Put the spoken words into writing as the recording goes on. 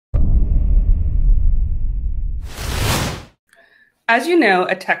As you know,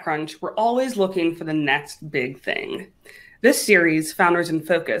 at TechCrunch, we're always looking for the next big thing. This series, Founders in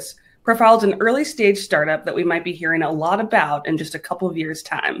Focus, profiles an early stage startup that we might be hearing a lot about in just a couple of years'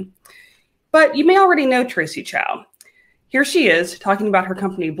 time. But you may already know Tracy Chou. Here she is talking about her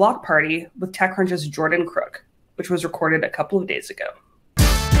company Block Party with TechCrunch's Jordan Crook, which was recorded a couple of days ago.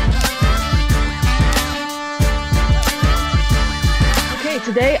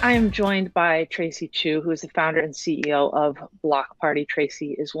 Today I am joined by Tracy Chou, who is the founder and CEO of Block Party.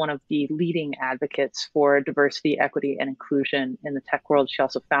 Tracy is one of the leading advocates for diversity, equity, and inclusion in the tech world. She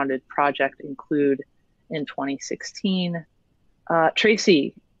also founded Project Include in 2016.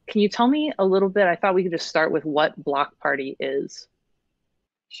 Tracy, can you tell me a little bit? I thought we could just start with what Block Party is.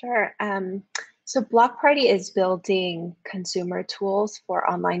 Sure. So Block Party is building consumer tools for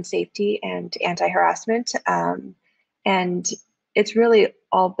online safety and anti-harassment. And it's really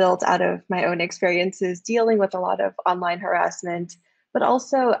all built out of my own experiences dealing with a lot of online harassment, but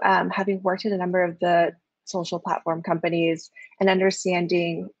also having worked at a number of the social platform companies and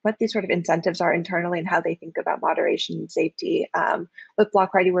understanding what these sort of incentives are internally and how they think about moderation and safety. With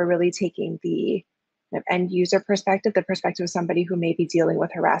Block Party, we're really taking the end user perspective, the perspective of somebody who may be dealing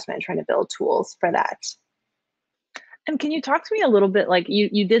with harassment and trying to build tools for that. And can you talk to me a little bit, like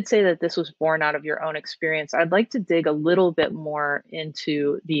you did say that this was born out of your own experience. I'd like to dig a little bit more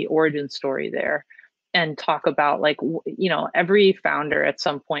into the origin story there and talk about, like, you know, every founder at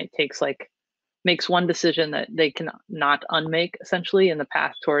some point makes one decision that they can not unmake, essentially, in the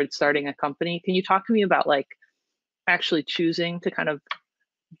path towards starting a company. Can you talk to me about, like, actually choosing to kind of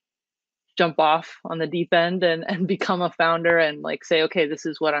jump off on the deep end and become a founder and, like, say, okay, this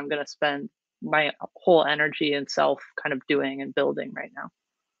is what I'm going to spend my whole energy and self kind of doing and building right now?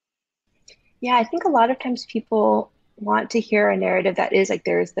 Yeah, I think a lot of times people want to hear a narrative that is like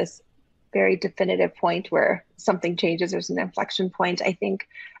there's this very definitive point where something changes, there's an inflection point. I think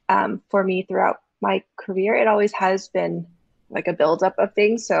for me throughout my career, it always has been like a buildup of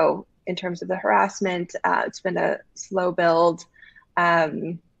things. So in terms of the harassment, it's been a slow build.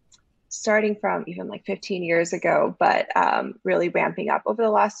 Starting from even like 15 years ago, but really ramping up over the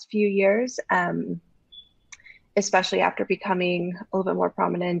last few years, especially after becoming a little bit more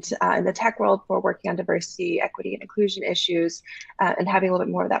prominent in the tech world for working on diversity, equity, and inclusion issues, and having a little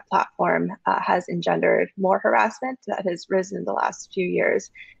bit more of that platform has engendered more harassment that has risen in the last few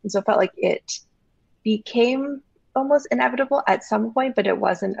years. And so it felt like it became almost inevitable at some point, but it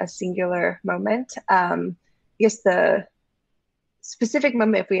wasn't a singular moment. I guess the specific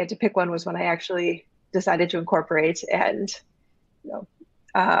moment, if we had to pick one, was when I actually decided to incorporate and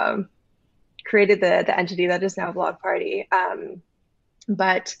created the entity that is now Block Party.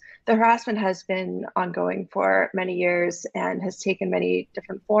 But the harassment has been ongoing for many years and has taken many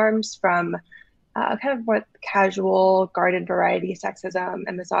different forms, from kind of more casual garden variety sexism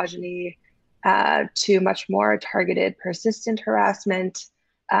and misogyny to much more targeted persistent harassment.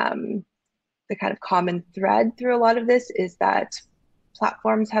 The kind of common thread through a lot of this is that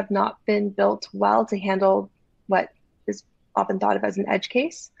platforms have not been built well to handle what is often thought of as an edge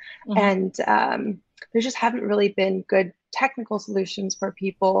case. And there just haven't really been good technical solutions for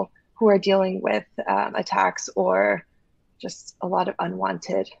people who are dealing with attacks or just a lot of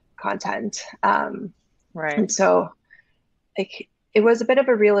unwanted content. Right. And so it was a bit of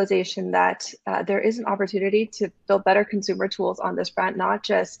a realization that there is an opportunity to build better consumer tools on this front, not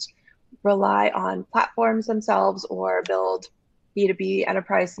just rely on platforms themselves or build B2B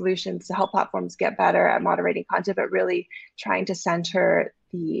enterprise solutions to help platforms get better at moderating content, but really trying to center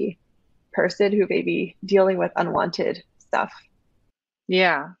the person who may be dealing with unwanted stuff.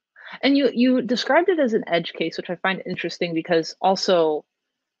 Yeah. And you described it as an edge case, which I find interesting because also,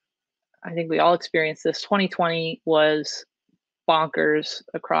 I think we all experienced this. 2020 was bonkers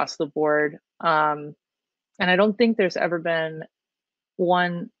across the board. And I don't think there's ever been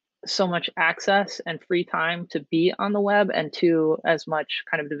so much access and free time to be on the web, and two, as much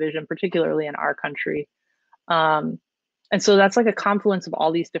kind of division, particularly in our country. And so that's like a confluence of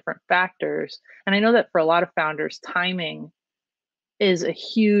all these different factors. And I know that for a lot of founders, timing is a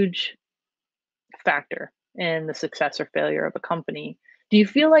huge factor in the success or failure of a company. Do you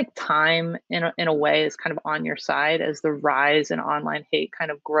feel like time in a way is kind of on your side as the rise in online hate kind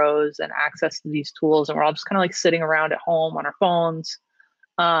of grows and access to these tools, and we're all just kind of like sitting around at home on our phones?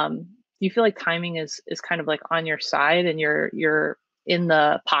 Do you feel like timing is kind of like on your side and you're in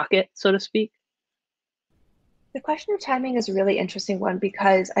the pocket, so to speak? The question of timing is a really interesting one,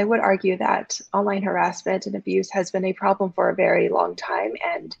 because I would argue that online harassment and abuse has been a problem for a very long time.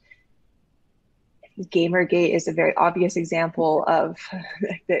 And Gamergate is a very obvious example of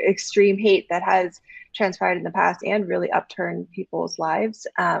the extreme hate that has transpired in the past and really upturned people's lives.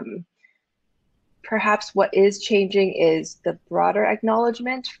 Perhaps what is changing is the broader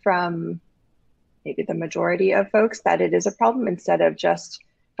acknowledgement from maybe the majority of folks that it is a problem, instead of just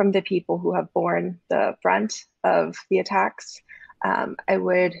from the people who have borne the brunt of the attacks. I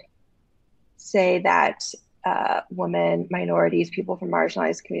would say that women, minorities, people from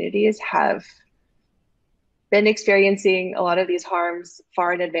marginalized communities have been experiencing a lot of these harms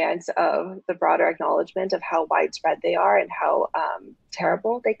far in advance of the broader acknowledgement of how widespread they are and how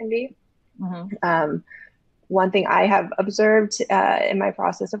terrible they can be. Mm-hmm. One thing I have observed in my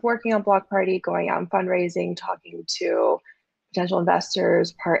process of working on Block Party, going out and fundraising, talking to potential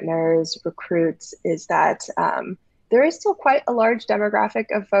investors, partners, recruits, is that there is still quite a large demographic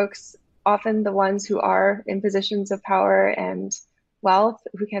of folks, often the ones who are in positions of power and wealth,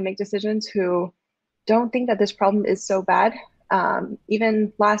 who can make decisions, who don't think that this problem is so bad.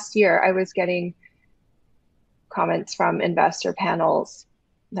 Even last year, I was getting comments from investor panels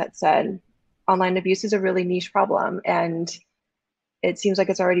that said, online abuse is a really niche problem, and it seems like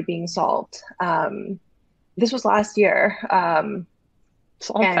it's already being solved. This was last year. Foul.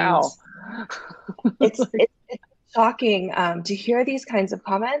 It's shocking to hear these kinds of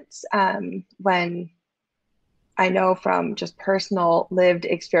comments when I know from just personal lived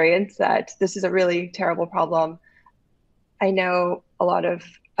experience that this is a really terrible problem. I know a lot of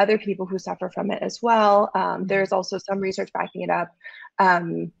other people who suffer from it as well. There's also some research backing it up.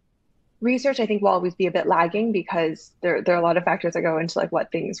 Research, I think, will always be a bit lagging because there are a lot of factors that go into like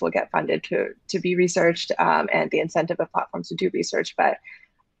what things will get funded to be researched and the incentive of platforms to do research. But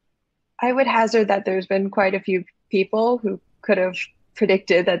I would hazard that there's been quite a few people who could have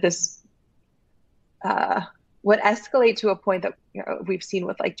predicted that this would escalate to a point that we've seen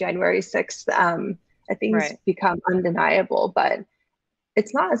with like January 6th. Things become undeniable, but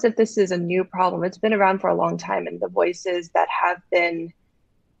it's not as if this is a new problem. It's been around for a long time, and the voices that have been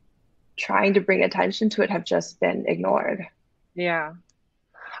trying to bring attention to it have just been ignored. Yeah.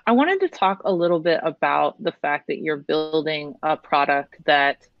 I wanted to talk a little bit about the fact that you're building a product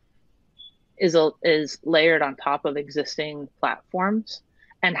that is layered on top of existing platforms,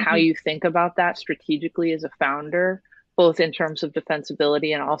 and how you think about that strategically as a founder, both in terms of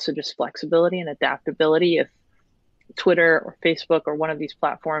defensibility and also just flexibility and adaptability. If Twitter or Facebook or one of these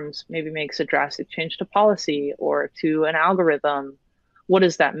platforms maybe makes a drastic change to policy or to an algorithm, what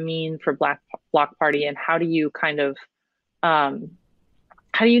does that mean for Block Party, and how do you kind of how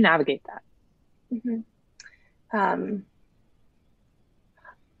do you navigate that?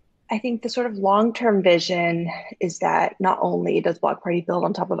 I think the sort of long-term vision is that not only does Block Party build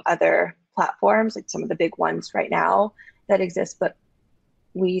on top of other platforms, like some of the big ones right now that exist, but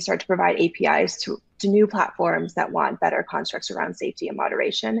we start to provide APIs to new platforms that want better constructs around safety and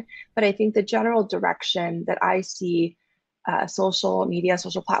moderation. But I think the general direction that I see social media,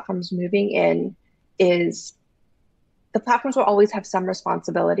 social platforms moving in is the platforms will always have some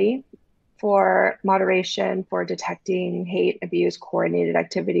responsibility for moderation, for detecting hate, abuse, coordinated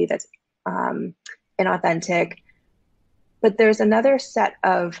activity that's inauthentic. But there's another set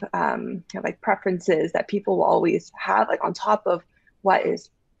of like preferences that people will always have, like on top of what is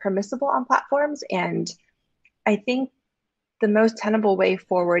permissible on platforms. And I think the most tenable way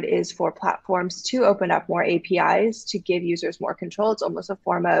forward is for platforms to open up more APIs to give users more control. It's almost a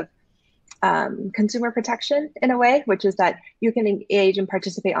form of consumer protection in a way, which is that you can engage and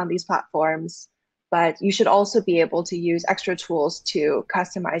participate on these platforms, but you should also be able to use extra tools to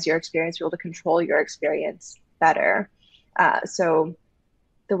customize your experience, be able to control your experience better. So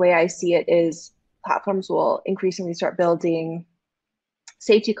the way I see it is platforms will increasingly start building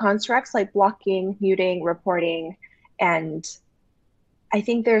safety constructs like blocking, muting, reporting. And I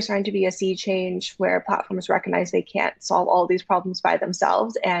think there's starting to be a sea change where platforms recognize they can't solve all these problems by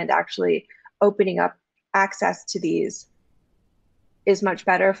themselves, and actually opening up access to these is much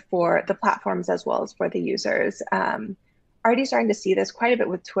better for the platforms as well as for the users. Already starting to see this quite a bit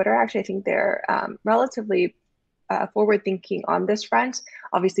with Twitter. Actually, I think they're relatively forward thinking on this front.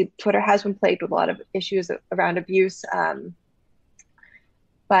 Obviously, Twitter has been plagued with a lot of issues around abuse,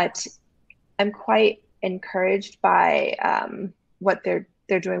 but I'm quite encouraged by what they're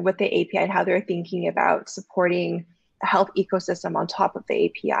doing with the API and how they're thinking about supporting a health ecosystem on top of the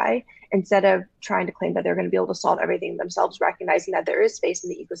API, instead of trying to claim that they're going to be able to solve everything themselves, recognizing that there is space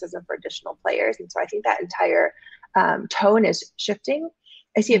in the ecosystem for additional players. And so I think that entire tone is shifting.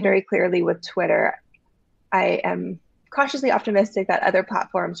 I see it very clearly with Twitter. I am cautiously optimistic that other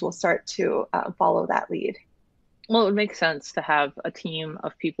platforms will start to follow that lead. Well, it would make sense to have a team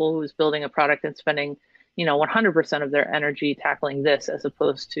of people who's building a product and spending, 100% of their energy tackling this as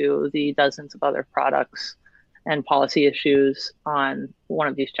opposed to the dozens of other products and policy issues on one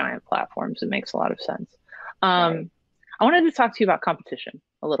of these giant platforms. It makes a lot of sense. Right. I wanted to talk to you about competition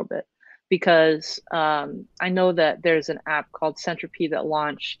a little bit because I know that there's an app called Centipede that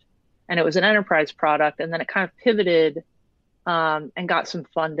launched, and it was an enterprise product, and then it kind of pivoted and got some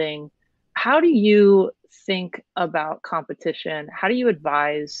funding. How do you think about competition? How do you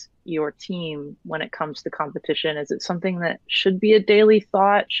advise your team when it comes to competition? Is it something that should be a daily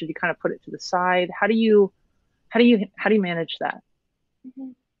thought? Should you kind of put it to the side? How do you manage that?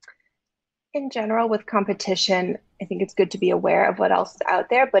 Mhm. In general, with competition, I think it's good to be aware of what else is out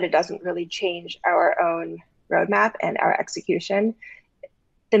there, but it doesn't really change our own roadmap and our execution.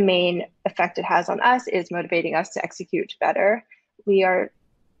 The main effect it has on us is motivating us to execute better. We are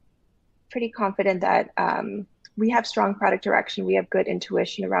pretty confident that we have strong product direction. We have good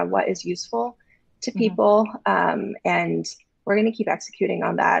intuition around what is useful to Mm-hmm. people, and we're going to keep executing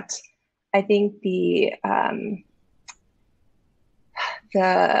on that. I think the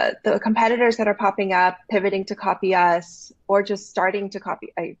competitors that are popping up, pivoting to copy us, or just starting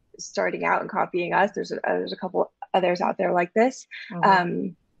out and copying us. There's a couple others out there like this. Mm-hmm.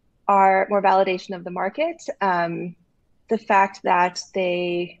 Are more validation of the market. The fact that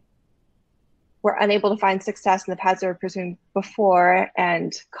they were unable to find success in the paths they were pursuing before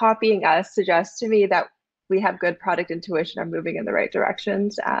and copying us suggests to me that we have good product intuition, are moving in the right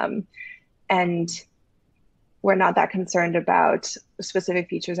directions. And we're not that concerned about specific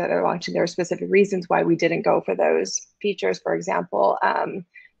features that they're launching. There are specific reasons why we didn't go for those features. For example,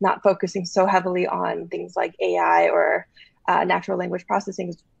 not focusing so heavily on things like AI or natural language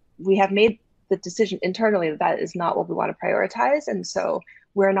processing. We have made the decision internally that that is not what we want to prioritize. And so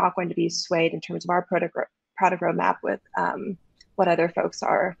we're not going to be swayed in terms of our product roadmap with what other folks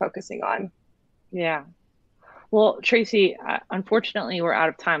are focusing on. Yeah. Well, Tracy, unfortunately, we're out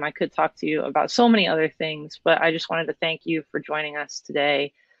of time. I could talk to you about so many other things, but I just wanted to thank you for joining us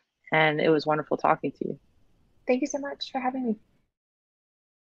today. And it was wonderful talking to you. Thank you so much for having me.